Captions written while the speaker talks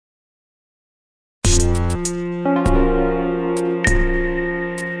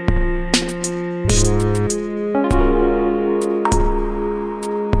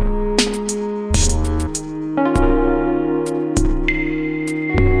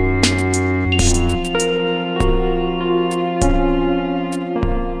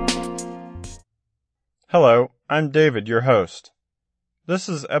I'm David, your host. This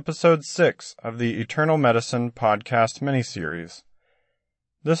is episode 6 of the Eternal Medicine podcast miniseries.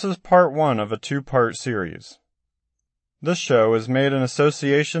 This is part 1 of a 2-part series. This show is made in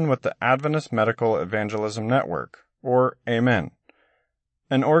association with the Adventist Medical Evangelism Network, or AMEN,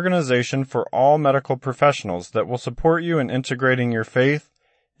 an organization for all medical professionals that will support you in integrating your faith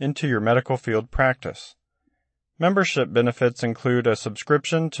into your medical field practice. Membership benefits include a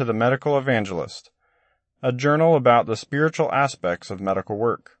subscription to The Medical Evangelist, a journal about the spiritual aspects of medical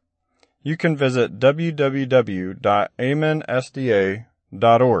work. You can visit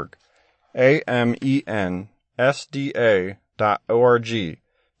www.amensda.org, amensda.org,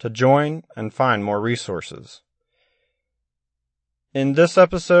 to join and find more resources. In this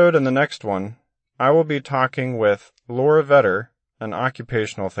episode and the next one, I will be talking with Laura Vetter, an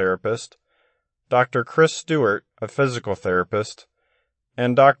occupational therapist, Dr. Chris Stewart, a physical therapist,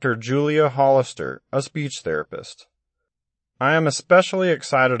 and Dr. Julia Hollister, a speech therapist. I am especially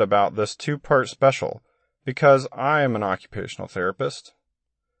excited about this 2-part special because I am an occupational therapist.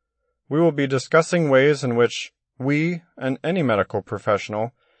 We will be discussing ways in which we, and any medical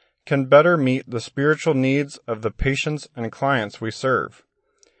professional, can better meet the spiritual needs of the patients and clients we serve.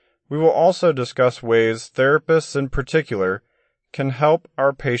 We will also discuss ways therapists in particular can help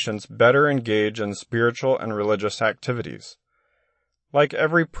our patients better engage in spiritual and religious activities. Like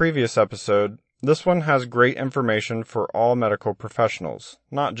every previous episode, this one has great information for all medical professionals,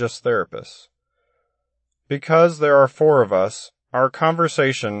 not just therapists. Because there are 4 of us, our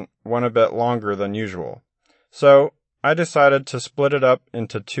conversation went a bit longer than usual, so I decided to split it up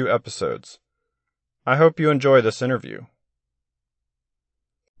into 2 episodes. I hope you enjoy this interview.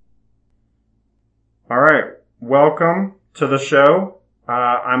 All right, welcome to the show.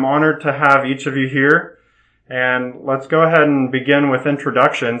 I'm honored to have each of you here, and let's go ahead and begin with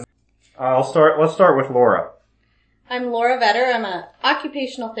introductions. Let's start with Laura. I'm Laura Vetter. I'm an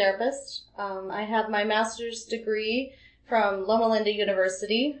occupational therapist. I have my master's degree from Loma Linda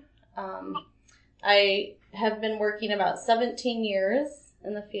University. I have been working about 17 years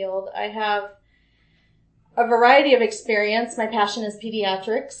in the field. I have a variety of experience. My passion is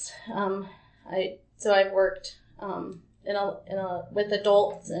pediatrics. So I've worked with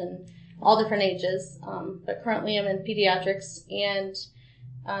adults and all different ages, but currently I'm in pediatrics, and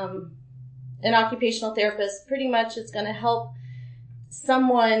an occupational therapist pretty much is going to help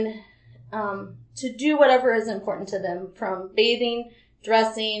someone to do whatever is important to them, from bathing,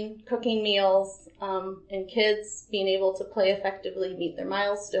 dressing, cooking meals, and kids being able to play effectively, meet their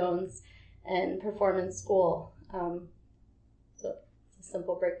milestones, and perform in school. So it's a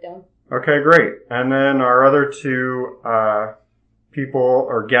simple breakdown. Okay, great. And then our other 2 people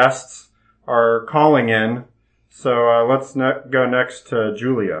or guests are calling in. So let's go next to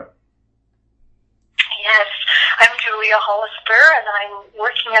Julia. Yes, I'm Julia Hollister, and I'm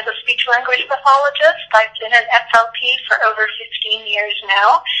working as a speech-language pathologist. I've been an SLP for over 15 years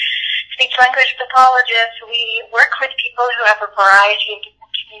now. Speech-language pathologists, we work with people who have a variety of different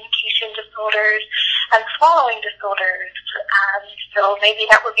communication disorders and swallowing disorders. So maybe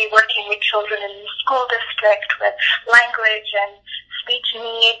that would be working with children in the school district with language and speech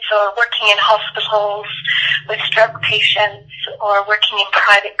needs, or working in hospitals with stroke patients, or working in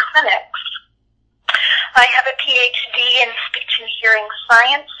private clinics. I have a PhD in speech and hearing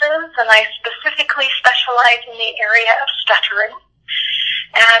sciences, and I specifically specialize in the area of stuttering.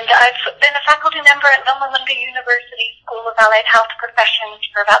 And I've been a faculty member at Loma Linda University School of Allied Health Professions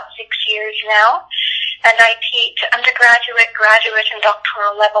for about 6 years now. And I teach undergraduate, graduate, and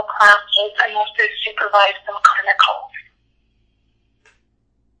doctoral level classes, and also supervise some clinicals.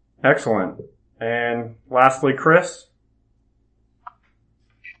 Excellent. And lastly, Chris?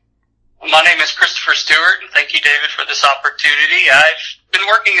 My name is Christopher Stewart, and thank you, David, for this opportunity. I've been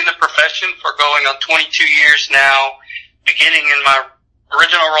working in the profession for going on 22 years now, beginning in my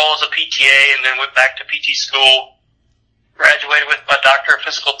original role as a PTA, and then went back to PT school. Graduated with my Doctor of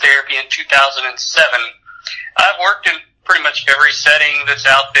Physical Therapy in 2007. I've worked in pretty much every setting that's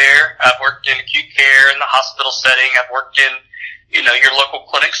out there. I've worked in acute care, in the hospital setting. I've worked in, your local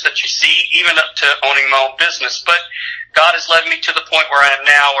clinics that you see, even up to owning my own business. But God has led me to the point where I am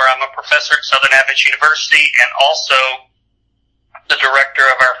now, where I'm a professor at Southern Adventist University and also the director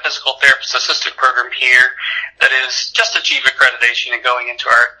of our physical therapist assistant program here that is just achieved accreditation and going into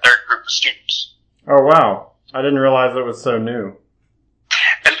our 3rd group of students. Oh, wow. I didn't realize it was so new.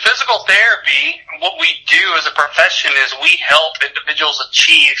 In physical therapy, what we do as a profession is we help individuals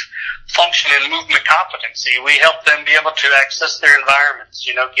achieve function and movement competency. We help them be able to access their environments,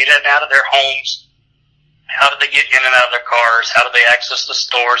 get in and out of their homes, How do they get in and out of their cars? How do they access the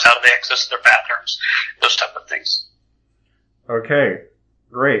stores? How do they access their bathrooms? Those type of things. Okay,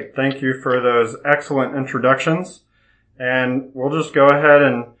 great. Thank you for those excellent introductions. And we'll just go ahead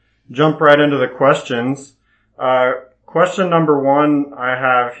and jump right into the questions. Question number 1 I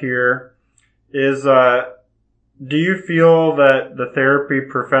have here is, do you feel that the therapy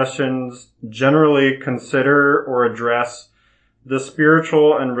professions generally consider or address the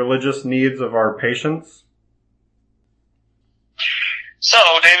spiritual and religious needs of our patients? So,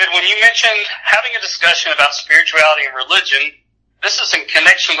 David, when you mentioned having a discussion about spirituality and religion, this is in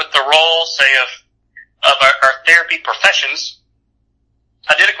connection with the role, say, of our therapy professions.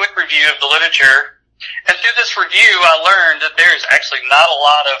 I did a quick review of the literature, and through this review, I learned that there is actually not a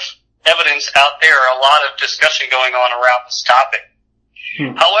lot of evidence out there, a lot of discussion going on around this topic.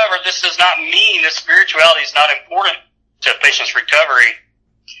 However, this does not mean that spirituality is not important to a patient's recovery.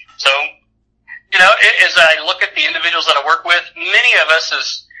 So, as I look at the individuals that I work with, many of us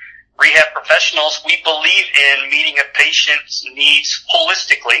as rehab professionals, we believe in meeting a patient's needs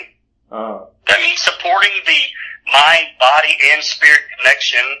holistically. That means supporting the mind, body, and spirit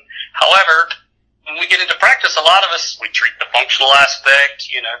connection. However, when we get into practice, a lot of us, we treat the functional aspect,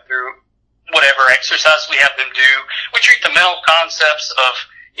 through whatever exercise we have them do. We treat the mental concepts of,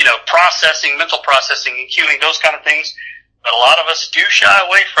 mental processing and cueing, those kind of things. But a lot of us do shy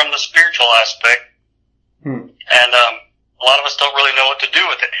away from the spiritual aspect. And a lot of us don't really know what to do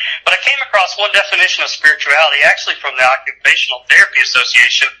with it. But I came across one definition of spirituality, actually from the Occupational Therapy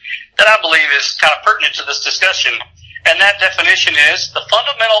Association, that I believe is kind of pertinent to this discussion. And that definition is the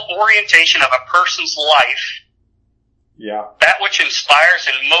fundamental orientation of a person's life. Yeah. That which inspires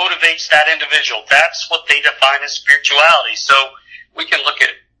and motivates that individual. That's what they define as spirituality. So we can look at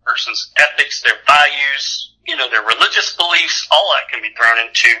a person's ethics, their values, their religious beliefs, all that can be thrown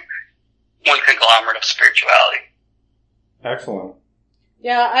into one conglomerate of spirituality. Excellent.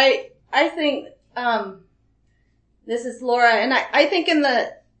 Yeah, I think, this is Laura, and I think in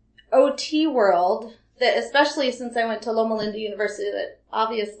the OT world, that especially since I went to Loma Linda University that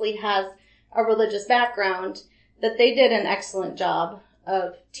obviously has a religious background, that they did an excellent job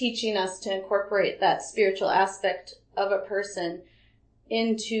of teaching us to incorporate that spiritual aspect of a person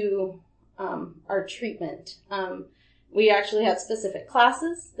into our treatment. We actually had specific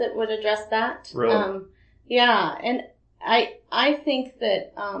classes that would address that. Really? Yeah, and I think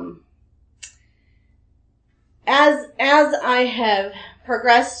that as I have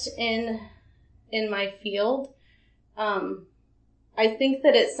progressed in my field, I think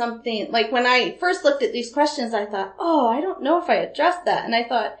that it's something, like when I first looked at these questions, I thought, I don't know if I addressed that. And I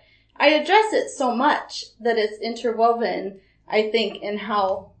thought, I address it so much that it's interwoven, I think, in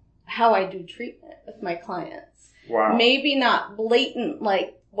how I do treatment with my clients. Wow. Maybe not blatant,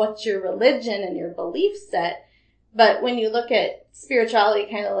 like, what's your religion and your belief set, but when you look at spirituality,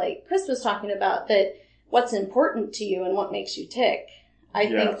 kind of like Chris was talking about, that what's important to you and what makes you tick. I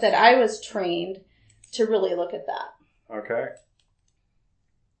think that I was trained to really look at that. Okay.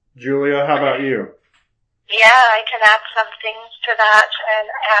 Julia, how about you? Yeah, I can add some things to that and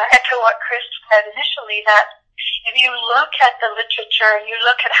echo what Chris said initially, that if you look at the literature and you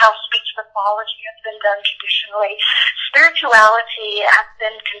look at how speech pathology has been done traditionally, spirituality has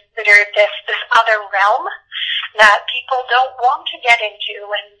been considered this other realm that people don't want to get into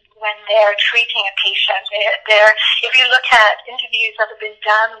when they're treating a patient. If you look at interviews that have been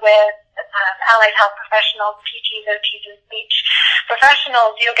done with allied health professionals, PTs, OTs, and speech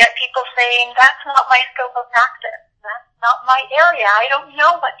professionals, you'll get people saying, that's not my scope of practice. That's not my area. I don't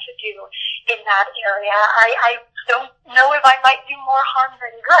know what to do in that area. I don't know if I might do more harm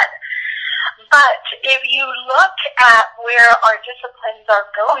than good. But if you look at where our disciplines are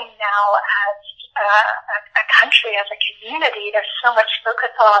going now as a country, as a community, there's so much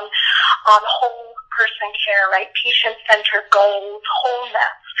focus on whole person care, right? Patient-centered goals,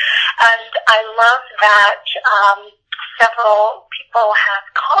 wholeness. And I love that several people have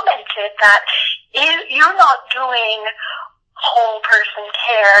commented that if you're not doing whole person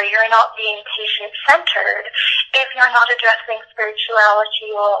care, you're not being patient-centered if you're not addressing spirituality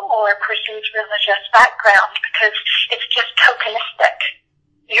or a person's religious background, because it's just tokenistic.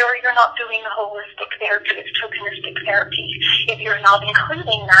 You're not doing holistic therapy, it's tokenistic therapy if you're not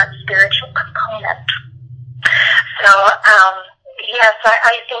including that spiritual component. So, yes,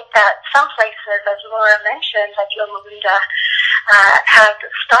 I think that some places, as Laura mentioned, like Loma Linda, have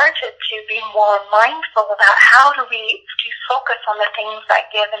started to be more mindful about how do we focus on the things that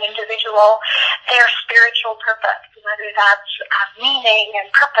give an individual their spiritual purpose, whether that's meaning and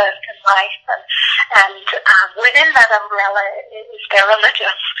purpose in life, and within that umbrella is their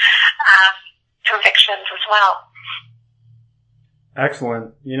religious convictions as well.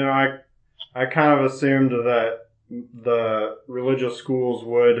 Excellent. I kind of assumed that the religious schools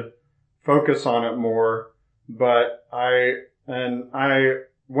would focus on it more, but I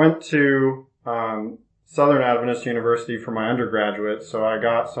went to Southern Adventist University for my undergraduate, so I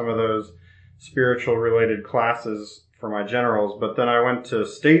got some of those spiritual related classes for my generals, but then I went to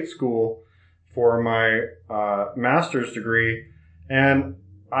state school for my master's degree, and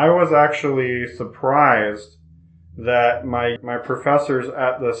I was actually surprised that my professors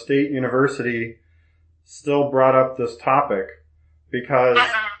at the state university still brought up this topic, because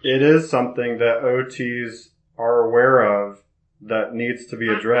it is something that OTs are aware of that needs to be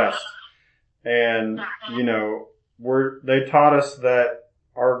addressed. And, they taught us that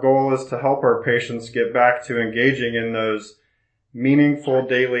our goal is to help our patients get back to engaging in those meaningful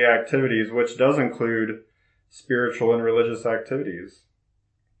daily activities, which does include spiritual and religious activities.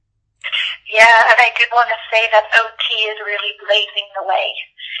 Yeah, and I did want to say that OT is really blazing the way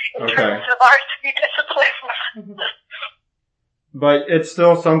in terms of our three disciplines. But it's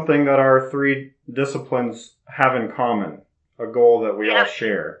still something that our three disciplines have in common, a goal that we all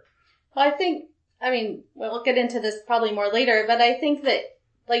share. Well, we'll get into this probably more later, but I think that,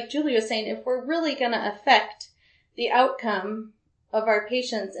 like Julie was saying, if we're really going to affect the outcome of our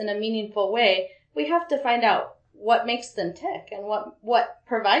patients in a meaningful way, we have to find out what makes them tick and what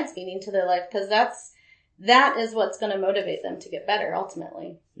provides meaning to their life, because that is what's going to motivate them to get better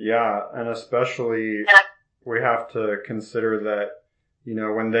ultimately. Yeah, and especially we have to consider that,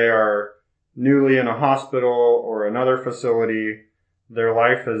 when they are newly in a hospital or another facility, their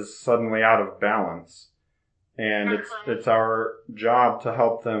life is suddenly out of balance. And it's our job to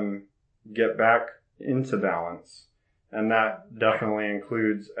help them get back into balance. And that definitely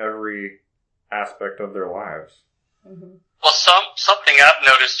includes every aspect of their lives. Mm-hmm. Well, something I've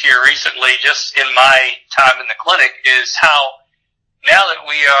noticed here recently, just in my time in the clinic, is how now that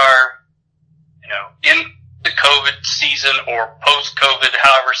we are, in the COVID season or post-COVID,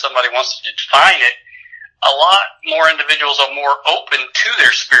 however somebody wants to define it, a lot more individuals are more open to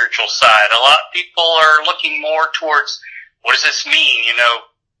their spiritual side. A lot of people are looking more towards, what does this mean?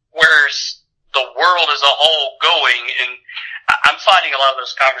 Where's the world as a whole going? And I'm finding a lot of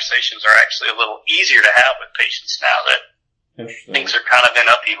those conversations are actually a little easier to have with patients now that things are kind of in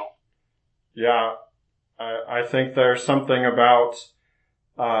upheaval. Yeah. I think there's something about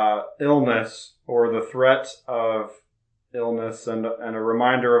illness or the threat of illness and a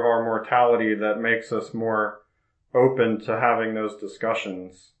reminder of our mortality that makes us more open to having those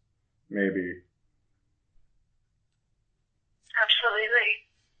discussions, maybe. Absolutely.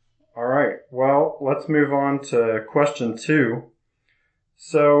 All right. Well, let's move on to question 2.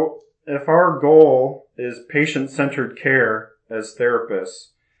 So, if our goal is patient-centered care as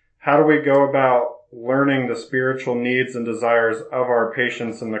therapists, how do we go about learning the spiritual needs and desires of our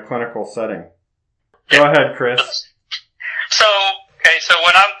patients in the clinical setting? Go ahead, Chris. So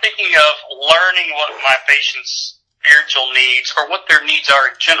when I'm thinking of learning what my patients' spiritual needs or what their needs are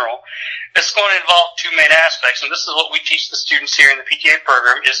in general, it's going to involve 2 main aspects, and this is what we teach the students here in the PTA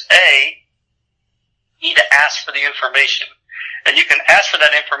program, is A, you need to ask for the information. And you can ask for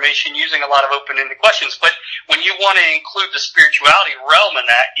that information using a lot of open-ended questions, but when you want to include the spirituality realm in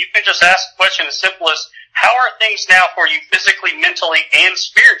that, you can just ask a question as simple as, how are things now for you physically, mentally, and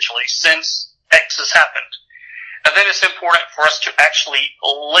spiritually since X has happened? And then it's important for us to actually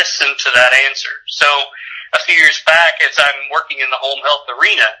listen to that answer. So a few years back, as I'm working in the home health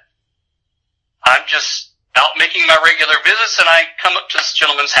arena, I'm just out making my regular visits, and I come up to this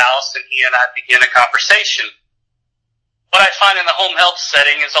gentleman's house, and he and I begin a conversation. What I find in the home health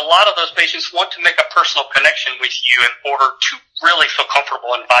setting is a lot of those patients want to make a personal connection with you in order to really feel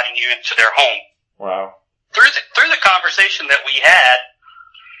comfortable inviting you into their home. Wow. Through the conversation that we had,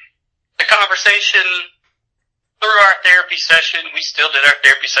 through our therapy session, we still did our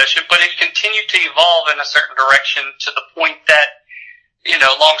therapy session, but it continued to evolve in a certain direction to the point that,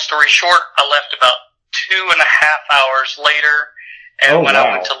 long story short, I left about 2.5 hours later, and when I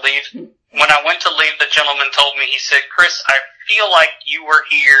went to leave, the gentleman told me, he said, "Chris, I feel like you were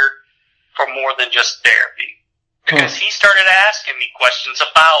here for more than just therapy." Because he started asking me questions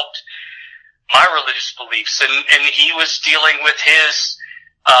about my religious beliefs, and he was dealing with his,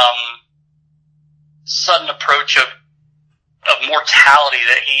 sudden approach of mortality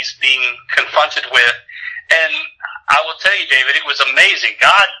that he's being confronted with. And I will tell you, David, it was amazing.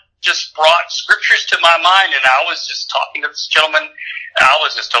 God just brought scriptures to my mind, and I was just talking to this gentleman, and I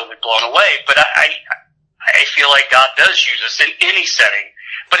was just totally blown away. But I feel like God does use us in any setting.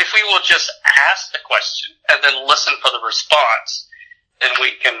 But if we will just ask the question and then listen for the response, then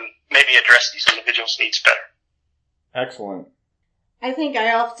we can, maybe address these individuals' needs better. Excellent. I think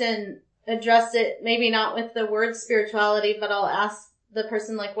I often address it, maybe not with the word spirituality, but I'll ask the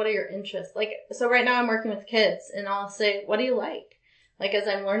person, like, what are your interests? Like, so right now I'm working with kids, and I'll say, what do you like? Like, as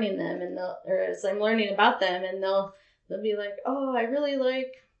I'm learning them, or as I'm learning about them, and they'll be like, oh, I really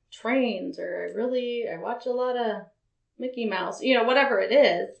like trains, or I watch a lot of Mickey Mouse, whatever it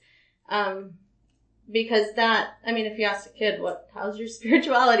is. Because if you ask a kid, how's your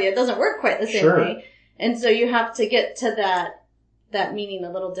spirituality? It doesn't work quite the same way. And so you have to get to that meaning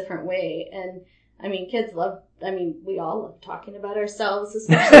a little different way. And kids we all love talking about ourselves,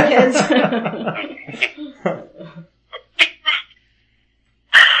 especially kids.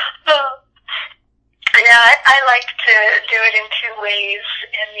 Yeah, I like to do it in two ways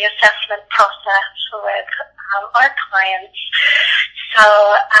in the assessment process with our clients. So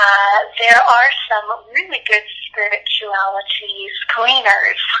there are some really good spirituality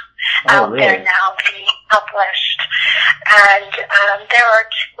screeners out there now being published. And there are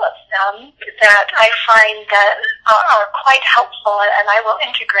two of them that I find that are quite helpful, and I will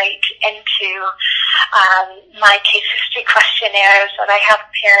integrate into my case history questionnaires that I have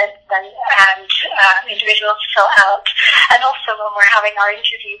parents and individuals fill out, and also when we're having our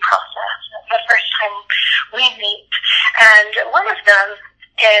interview process the first time we meet. And one of them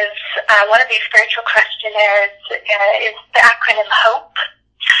is one of these spiritual questionnaires is the acronym HOPE.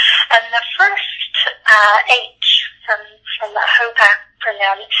 And the first H from the HOPE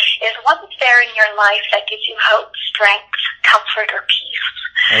acronym is what's there in your life that gives you hope, strength, comfort, or peace.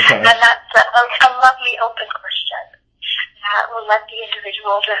 Okay. And that's a lovely open question that will let the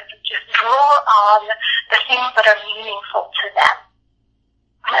individual just draw on the things that are meaningful to them.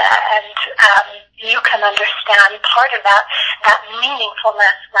 And you can understand part of that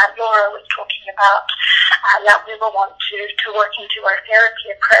meaningfulness that Laura was talking about, that we will want to work into our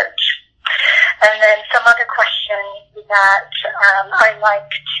therapy approach. And then some other questions that I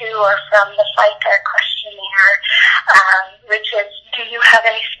like too are from the FICA questionnaire, which is, do you have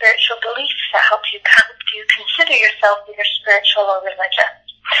any spiritual beliefs that help you? Do you consider yourself either spiritual or religious?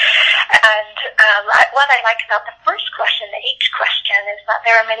 And what I like about the first question, the H question, is that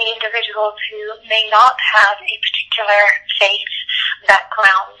there are many individuals who may not have a particular faith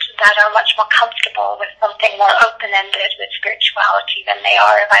background, that are much more comfortable with something more open-ended with spirituality than they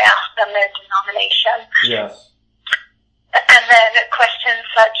are if I ask them their denomination. Yes. And then questions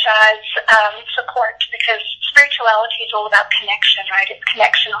such as support, because spirituality is all about connection, right? It's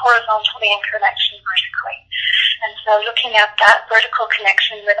connection horizontally and connection vertically. And so looking at that vertical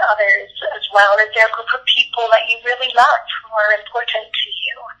connection with others as well. Is there a group of people that you really love who are important to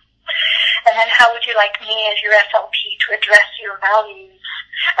you? And then how would you like me as your SLP to address your values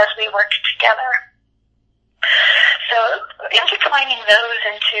as we work together? So intertwining those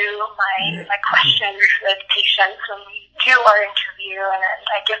into my questions with patients when we do our interview, and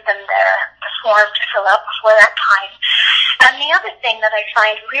I give them the form to fill out before that time. And the other thing that I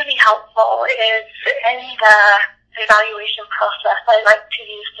find really helpful is in the evaluation process, I like to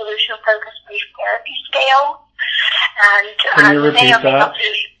use solution-focused brief therapy scale. And can you repeat that? Not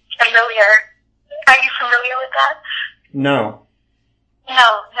really familiar. Are you familiar with that? No. No.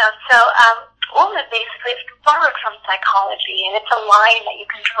 So all of basically is borrowed from psychology, and it's a line that you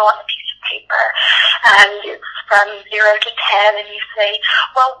can draw on a piece of paper, and it's from 0 to 10, and you say,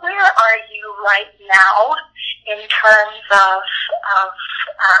 well, where are you right now in terms of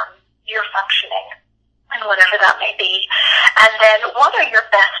your functioning, and whatever that may be. And then what are your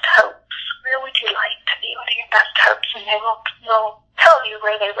best hopes? Where would you like to be? What are your best hopes? And they will tell you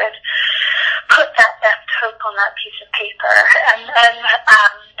where they would put that best hope on that piece of paper. And then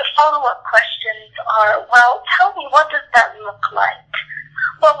the follow-up questions are, well, tell me, what does that look like?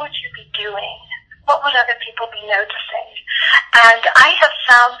 What would you be doing? What would other people be noticing? And I have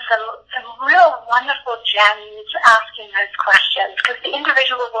found some real wonderful gems asking those questions, because the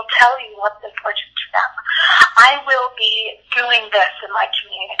individual will tell you what's important to them. I will be doing this in my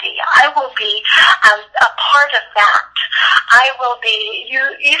community. I will be a part of that. I will be,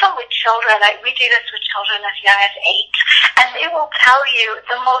 even with children, we do this with children as young as 8, and they will tell you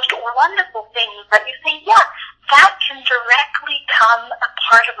the most wonderful things that you think, yes, that can directly come a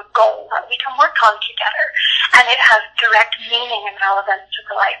part of a goal that we can work on together, and it has direct meaning and relevance to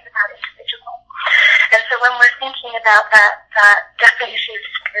the life of that individual. And so when we're thinking about that definition of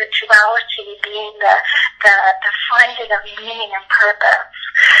spirituality being the finding of meaning and purpose,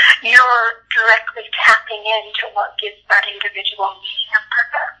 you're directly tapping into what gives that individual meaning and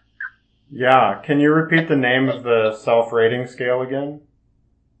purpose. Yeah. Can you repeat the name of the self-rating scale again?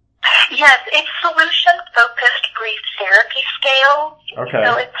 Yes, it's solution-focused brief therapy scale. Okay.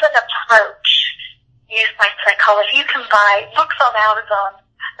 So it's an approach used by psychology. You can buy books on Amazon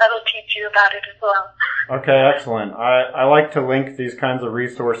that'll teach you about it as well. Okay, excellent. I like to link these kinds of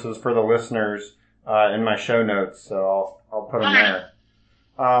resources for the listeners in my show notes, so I'll put them there.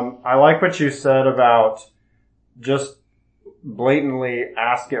 I like what you said about just blatantly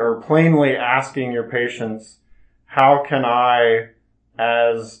asking or plainly asking your patients, how can I,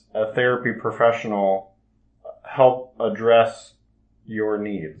 as a therapy professional, help address your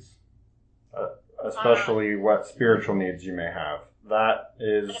needs, especially what spiritual needs you may have. That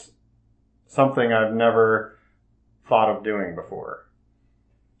is something I've never thought of doing before.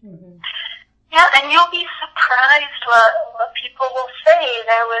 Mm-hmm. Yeah, and you'll be surprised what people will say.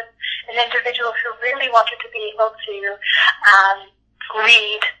 There was an individual who really wanted to be able to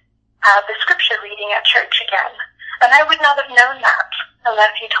read the scripture reading at church again. And I would not have known that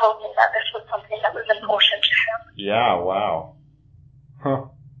unless he told me that this was something that was important to him. Yeah, wow. Huh.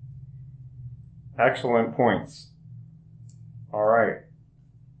 Excellent points. All right.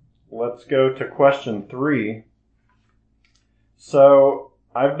 Let's go to question 3. So,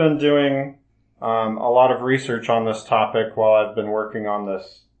 I've been doing a lot of research on this topic while I've been working on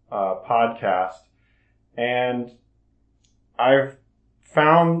this podcast. And I've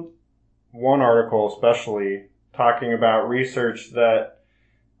found one article especially talking about research that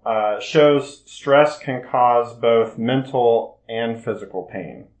shows stress can cause both mental and physical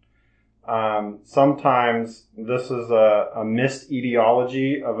pain. Sometimes this is a missed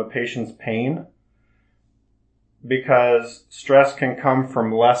etiology of a patient's pain because stress can come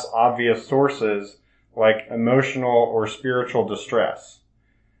from less obvious sources like emotional or spiritual distress.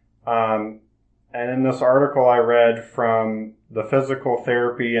 And in this article I read from the Physical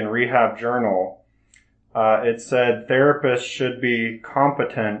Therapy and Rehab Journal, it said therapists should be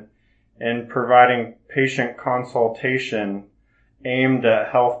competent in providing patient consultation aimed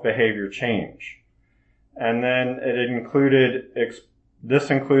at health behavior change. And then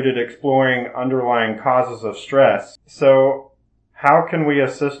this included exploring underlying causes of stress. So how can we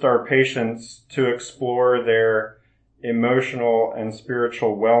assist our patients to explore their emotional and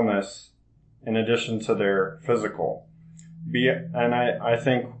spiritual wellness in addition to their physical? And I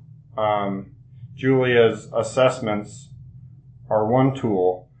think Julia's assessments are one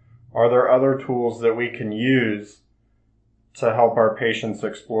tool. Are there other tools that we can use to help our patients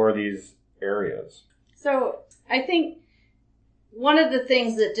explore these areas? So I think one of the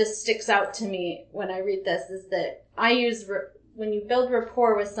things that just sticks out to me when I read this is that I use, when you build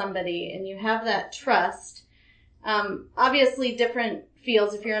rapport with somebody and you have that trust, obviously different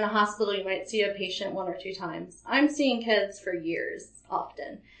fields, if you're in a hospital, you might see a patient 1 or 2 times. I'm seeing kids for years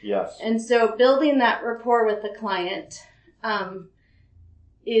often. Yes. And so building that rapport with the client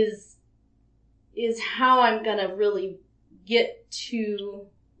is how I'm going to really get to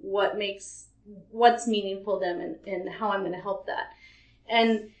what's meaningful to them and how I'm going to help that.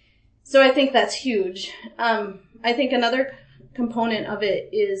 And so I think that's huge. I think another component of it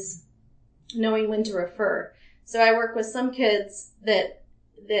is knowing when to refer. So I work with some kids that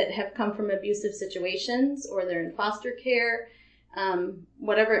have come from abusive situations, or they're in foster care,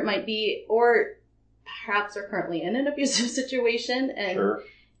 whatever it might be, or perhaps are currently in an abusive situation and, Sure.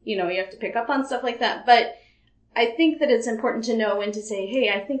 You have to pick up on stuff like that. But I think that it's important to know when to say, hey,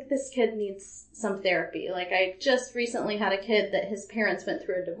 I think this kid needs some therapy. Like I just recently had a kid that his parents went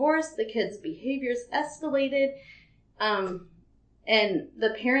through a divorce. The kid's behaviors escalated. And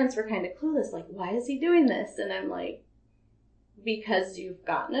the parents were kind of clueless, like, why is he doing this? And I'm like, because you've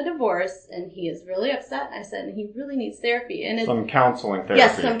gotten a divorce and he is really upset. I said, and he really needs therapy. And some counseling therapy.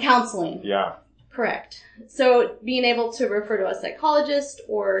 Yes, some counseling. Yeah. Correct. So being able to refer to a psychologist,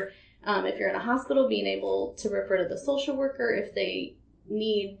 or if you're in a hospital, being able to refer to the social worker if they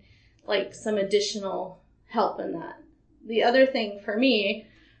need like some additional help in that. The other thing for me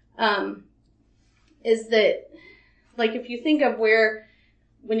is that, like, if you think of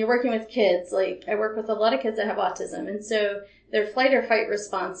when you're working with kids, like I work with a lot of kids that have autism, and so their flight or fight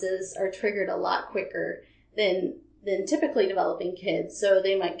responses are triggered a lot quicker than typically developing kids. So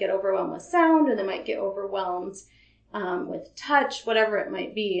they might get overwhelmed with sound, or they might get overwhelmed with touch, whatever it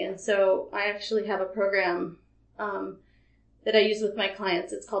might be. And so I actually have a program that I use with my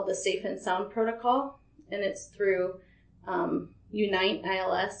clients. It's called the Safe and Sound Protocol, and it's through Unite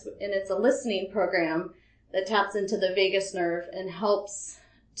ILS, and it's a listening program that taps into the vagus nerve and helps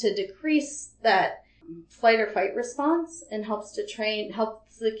to decrease that flight or fight response, and helps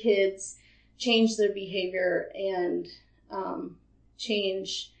the kids change their behavior and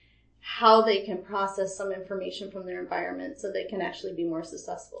change how they can process some information from their environment so they can actually be more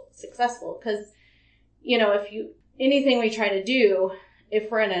successful. Because, anything we try to do, if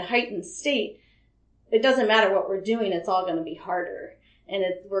we're in a heightened state, it doesn't matter what we're doing, it's all going to be harder. And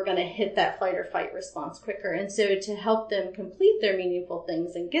we're going to hit that flight or fight response quicker. And so to help them complete their meaningful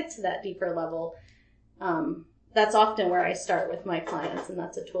things and get to that deeper level, that's often where I start with my clients, and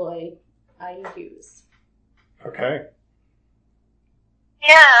that's a tool I use. Okay.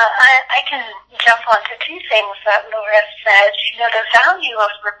 Yeah, I can jump onto two things that Laura said. The value of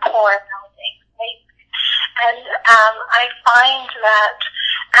rapport building, right? And I find that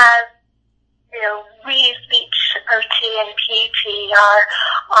as we, speech, OT, and PT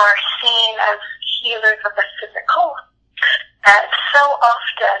are seen as healers of the physical. So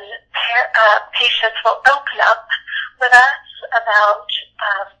often, patients will open up with us about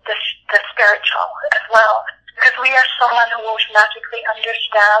the spiritual as well, because we are someone who automatically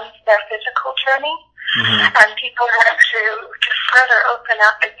understands their physical journey, and people have to further open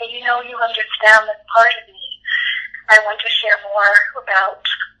up and say, you understand this part of me. I want to share more about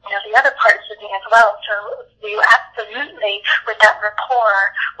the other parts of me as well. So you absolutely, with that rapport,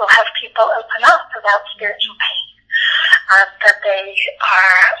 will have people open up about spiritual pain that they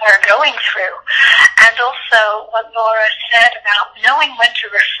are going through. And also what Laura said about knowing when to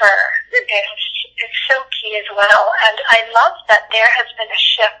refer is so key as well. And I love that there has been a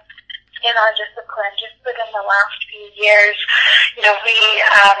shift in our discipline just within the last few years. We,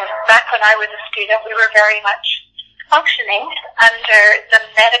 back when I was a student, we were very much functioning under the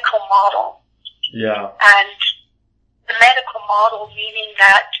medical model. Yeah. And the medical model meaning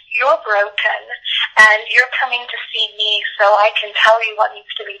that you're broken and you're coming to see me so I can tell you what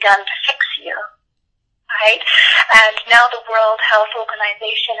needs to be done to fix you. Right? And now the World Health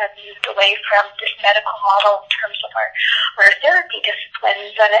Organization has moved away from this medical model in terms of our therapy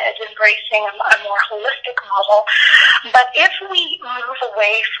disciplines, and it is embracing a more holistic model. But if we move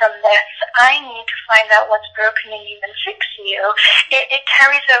away from this, I need to find out what's broken in you and fix you, it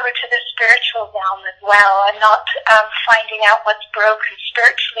carries over to the spiritual realm as well, and not finding out what's broken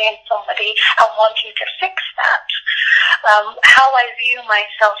spiritually in somebody and wanting to fix that. How I view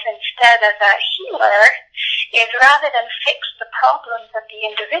myself instead as a healer is rather than fix the problems of the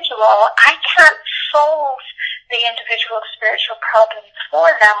individual, I can't solve the individual spiritual problems for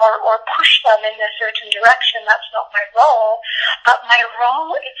them or push them in a certain direction. That's not my role. But my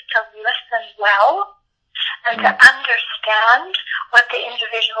role is to listen well and to understand what the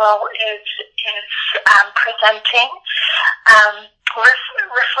individual is presenting,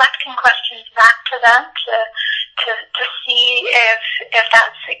 reflecting questions back to them to see if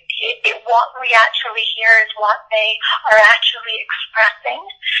that's what we actually hear is what they are actually expressing,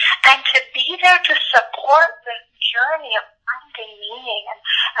 and to be there to support the journey of finding meaning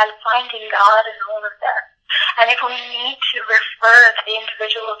and finding God in all of this. And if we need to refer the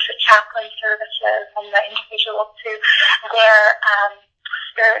individual to chaplain services and the individual to their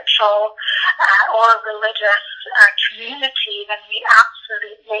spiritual or religious community, then we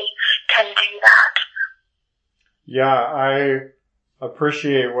absolutely can do that. Yeah, I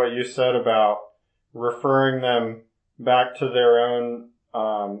appreciate what you said about referring them back to their own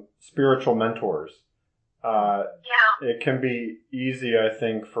spiritual mentors. It can be easy, I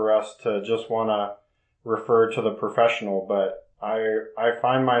think, for us to just want to refer to the professional, but I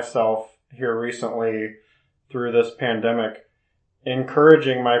find myself here recently through this pandemic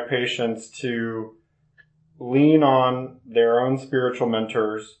encouraging my patients to lean on their own spiritual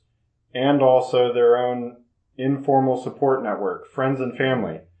mentors and also their own informal support network, friends and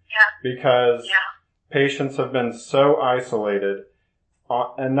family, because patients have been so isolated,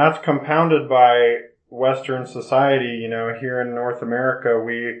 and that's compounded by Western society. Here in North America,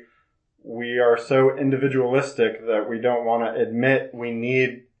 we are so individualistic that we don't want to admit we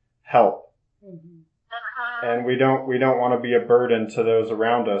need help. And we don't want to be a burden to those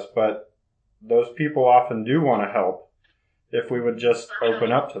around us, but those people often do want to help if we would just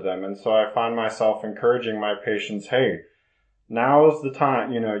open up to them. And so I find myself encouraging my patients, hey, now is the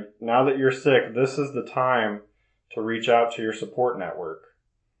time, now that you're sick, this is the time to reach out to your support network.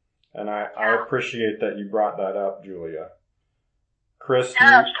 And I appreciate that you brought that up, Julia. Chris?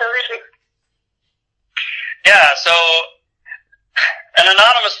 Absolutely. Yeah, so an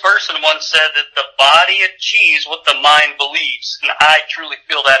anonymous person once said that the body achieves what the mind believes, and I truly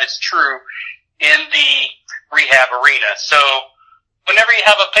feel that is true in the rehab arena. So whenever you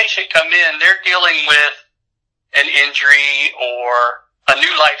have a patient come in, they're dealing with an injury or a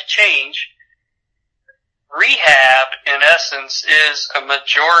new life change. Rehab, in essence, is a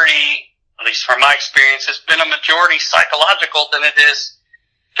majority, at least from my experience, has been a majority psychological than it is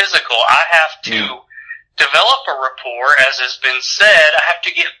physical. I have to develop a rapport, as has been said. I have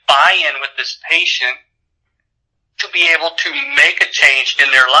to get buy-in with this patient to be able to make a change in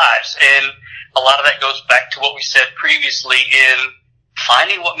their lives. And a lot of that goes back to what we said previously in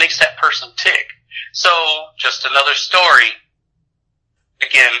finding what makes that person tick. So, just another story.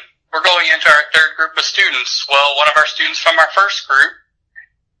 Again, we're going into our third group of students. Well, one of our students from our first group,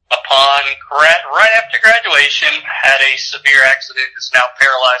 right after graduation, had a severe accident, is now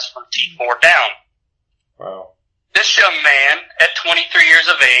paralyzed from T4 down. Wow. This young man, at 23 years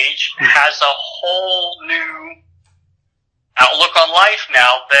of age, has a whole new outlook on life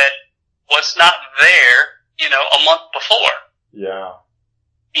now that was not there, a month before. Yeah.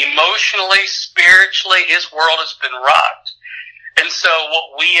 Emotionally, spiritually, his world has been rocked. And so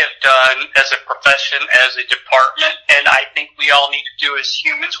what we have done as a profession, as a department, and I think we all need to do as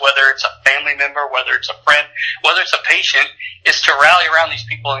humans, whether it's a family member, whether it's a friend, whether it's a patient, is to rally around these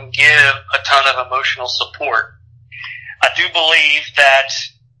people and give a ton of emotional support. I do believe that,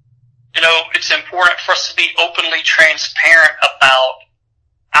 it's important for us to be openly transparent about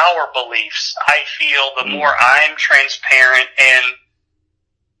our beliefs. I feel the more I'm transparent and,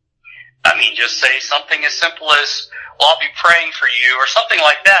 just say something as simple as, well, I'll be praying for you, or something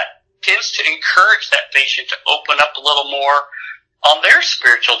like that, tends to encourage that patient to open up a little more on their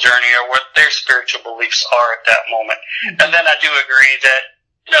spiritual journey or what their spiritual beliefs are at that moment. And then I do agree that,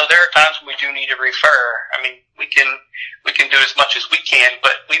 there are times when we do need to refer. We can do as much as we can,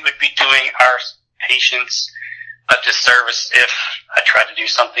 but we would be doing our patients a disservice if I tried to do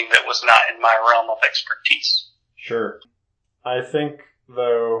something that was not in my realm of expertise. Sure. I think,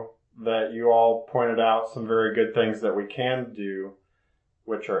 though, that you all pointed out some very good things that we can do,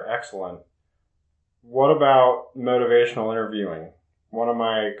 which are excellent. What about motivational interviewing? One of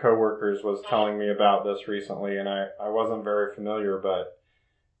my coworkers was telling me about this recently, and I wasn't very familiar, but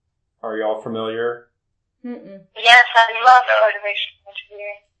are y'all familiar? Mm-mm. Yes, I love motivational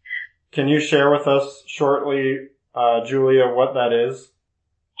interviewing. Can you share with us shortly, Julia, what that is?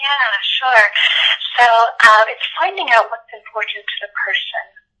 Yeah, sure. So it's finding out what's important to the person.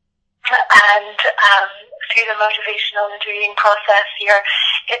 And through the motivational interviewing process here,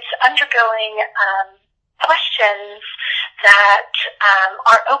 it's undergoing questions that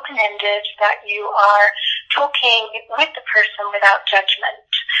are open-ended, that you are talking with the person without judgment.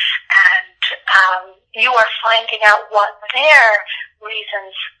 And you are finding out what their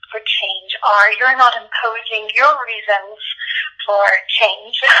reasons for change are. You're not imposing your reasons for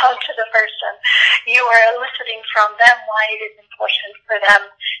change onto the person. You are eliciting from them why it is important for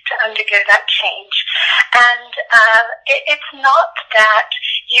them to undergo that change. And it's not that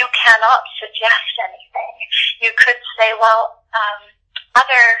you cannot suggest anything. You could say, well,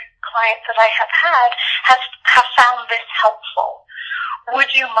 other clients that I have had have found this helpful.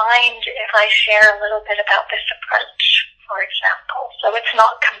 Would you mind if I share a little bit about this approach, for example? So it's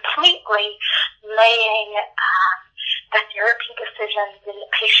not completely laying the therapy decisions in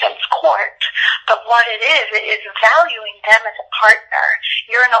the patient's court, but what it is valuing them as a partner.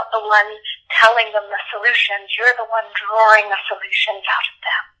 You're not the one telling them the solutions. You're the one drawing the solutions out of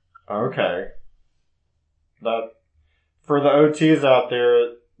them. Okay. For the OTs out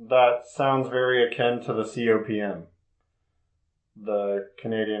there, that sounds very akin to the COPM. The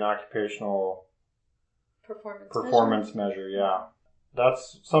Canadian Occupational Performance Measure, yeah.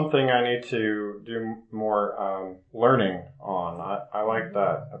 That's something I need to do more learning on. I like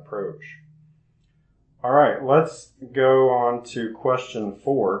that approach. All right, let's go on to question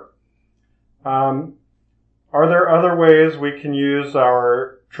 4. Are there other ways we can use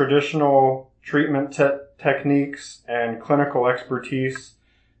our traditional treatment techniques and clinical expertise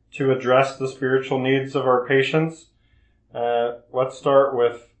to address the spiritual needs of our patients? Let's start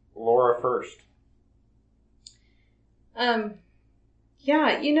with Laura first.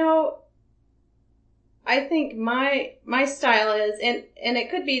 I think my style is, and it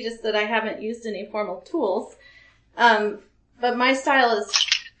could be just that I haven't used any formal tools, but my style is,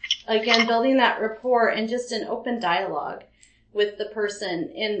 again, building that rapport and just an open dialogue with the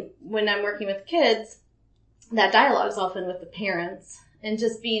person. And when I'm working with kids, that dialogue is often with the parents, and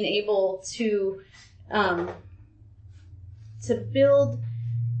just being able to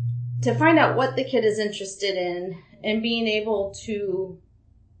find out what the kid is interested in and being able to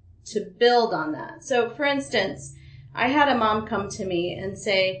build on that. So, for instance, I had a mom come to me and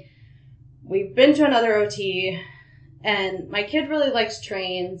say, we've been to another OT and my kid really likes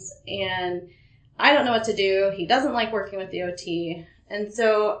trains and I don't know what to do. He doesn't like working with the OT. And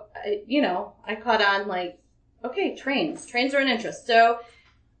so, I caught on like, okay, trains are an interest. So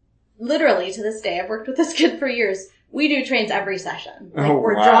literally to this day, I've worked with this kid for years. we do trains every session. Like, Oh,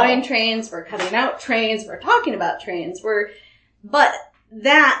 we're wow. drawing trains, we're cutting out trains, we're talking about trains, but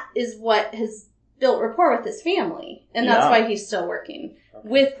that is what has built rapport with his family. And that's why he's still working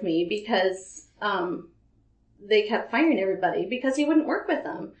with me, because, they kept firing everybody because he wouldn't work with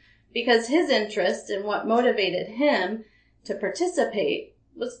them. Because his interest and what motivated him to participate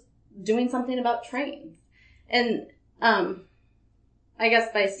was doing something about trains. And, I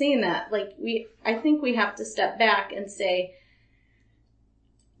guess by seeing that, like, I think we have to step back and say,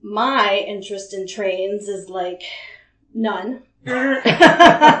 my interest in trains is like none.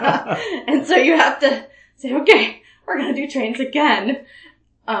 And so you have to say, okay, we're going to do trains again.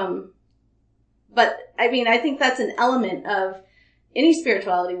 But I mean, I think that's an element of any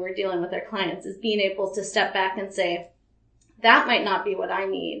spirituality we're dealing with our clients, is being able to step back and say, that might not be what I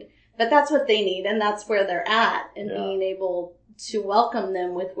need, but that's what they need. And that's where they're at, and being able to welcome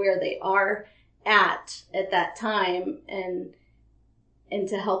them with where they are at that time, and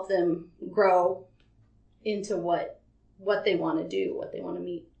to help them grow into what they want to do, what they want to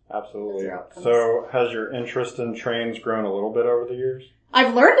meet. Absolutely. So has your interest in trains grown a little bit over the years?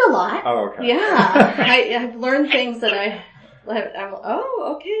 I've learned a lot. Oh, okay. Yeah. I've learned things that I'm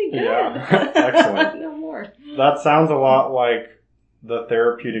okay, good. Yeah. Excellent. No more. That sounds a lot like the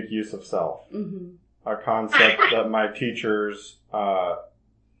therapeutic use of self. Mm-hmm. A concept that my teachers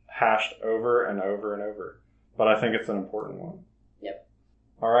hashed over and over and over. But I think it's an important one. Yep.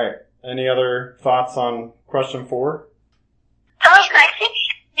 All right. Any other thoughts on question 4? I think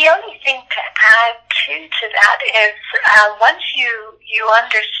the only thing to add to that is once you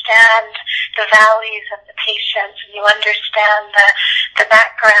understand the values of the patients, and you understand the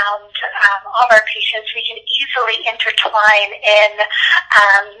background of our patients, we can easily intertwine in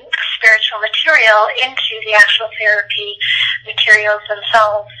spiritual material into the actual therapy materials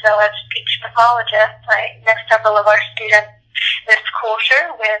themselves. So as speech pathologists, I met several of our students this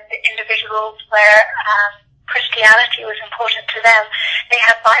quarter with individuals where Christianity was important to them. They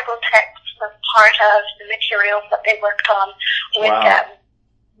had Bible texts as part of the materials that they worked on with them.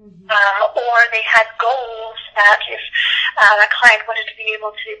 Or they had goals that if a client wanted to be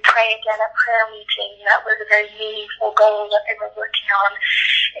able to pray again at prayer meeting, that was a very meaningful goal that they were working on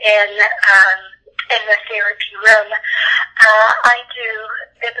in the therapy room. I do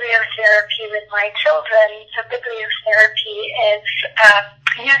bibliotherapy with my children. So bibliotherapy is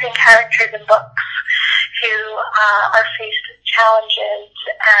using characters in books who are faced with challenges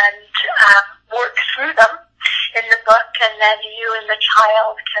and work through them in the book, and then you and the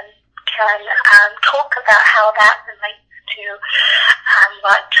child can talk about how that relates to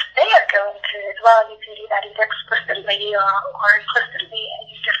what they are going through as well. You can do that either explicitly or implicitly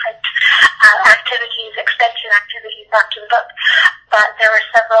in different activities, extension activities after the book. But there are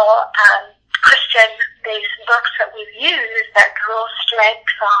several Christian-based books that we've used that draw strength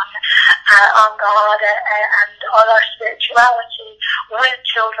on God and on our spirituality with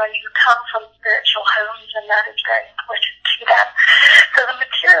children who come from spiritual homes, and that is very important to them. So the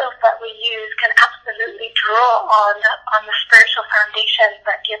materials that we use can absolutely draw on the spiritual foundations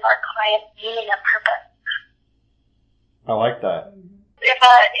that give our client meaning and purpose. I like that. If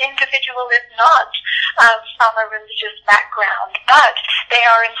an individual is not from a religious background, but they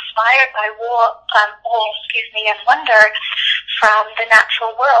are inspired by awe, and wonder from the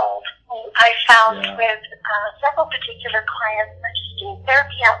natural world. I found with several particular clients that just doing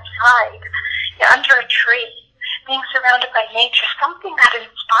therapy outside, under a tree, being surrounded by nature, something that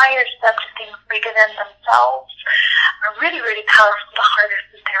inspires them to think bigger than themselves, are really, really powerful to harness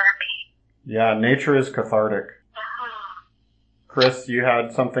in therapy. Yeah, nature is cathartic. Chris, you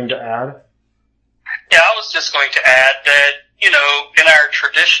had something to add? Yeah, I was just going to add that, in our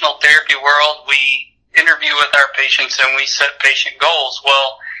traditional therapy world, we interview with our patients and we set patient goals.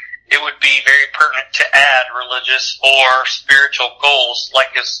 Well, it would be very pertinent to add religious or spiritual goals,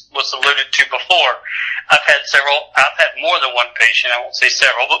 like was alluded to before. I've had more than one patient, I won't say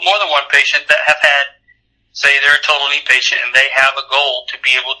several, but more than one patient that have had, say they're a total knee patient and they have a goal to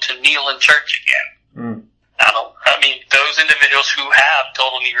be able to kneel in church again. Those individuals who have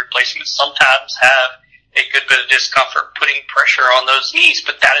total knee replacements sometimes have a good bit of discomfort putting pressure on those knees,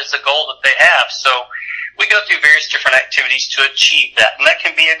 but that is the goal that they have. So we go through various different activities to achieve that, and that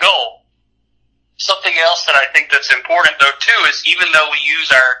can be a goal. Something else that I think that's important, though, too, is even though we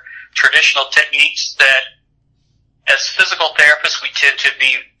use our traditional techniques, that as physical therapists, we tend to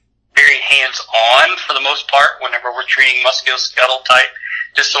be very hands-on for the most part whenever we're treating musculoskeletal type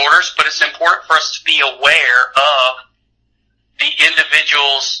disorders, but it's important for us to be aware of the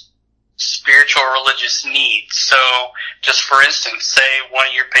individual's spiritual or religious needs. So just for instance, say one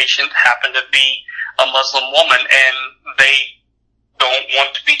of your patients happened to be a Muslim woman and they don't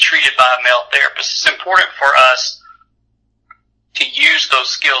want to be treated by a male therapist. It's important for us to use those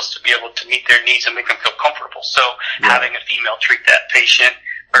skills to be able to meet their needs and make them feel comfortable. So having a female treat that patient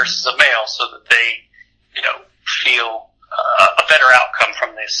versus a male so that they, feel a better outcome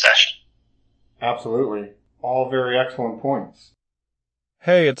from this session. Absolutely. All very excellent points.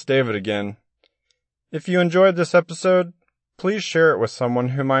 Hey, it's David again. If you enjoyed this episode, please share it with someone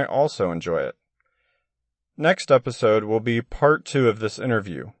who might also enjoy it. Next episode will be part 2 of this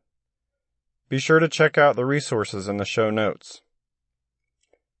interview. Be sure to check out the resources in the show notes.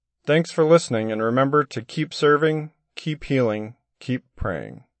 Thanks for listening, and remember to keep serving, keep healing, keep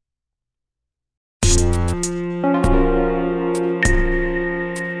praying.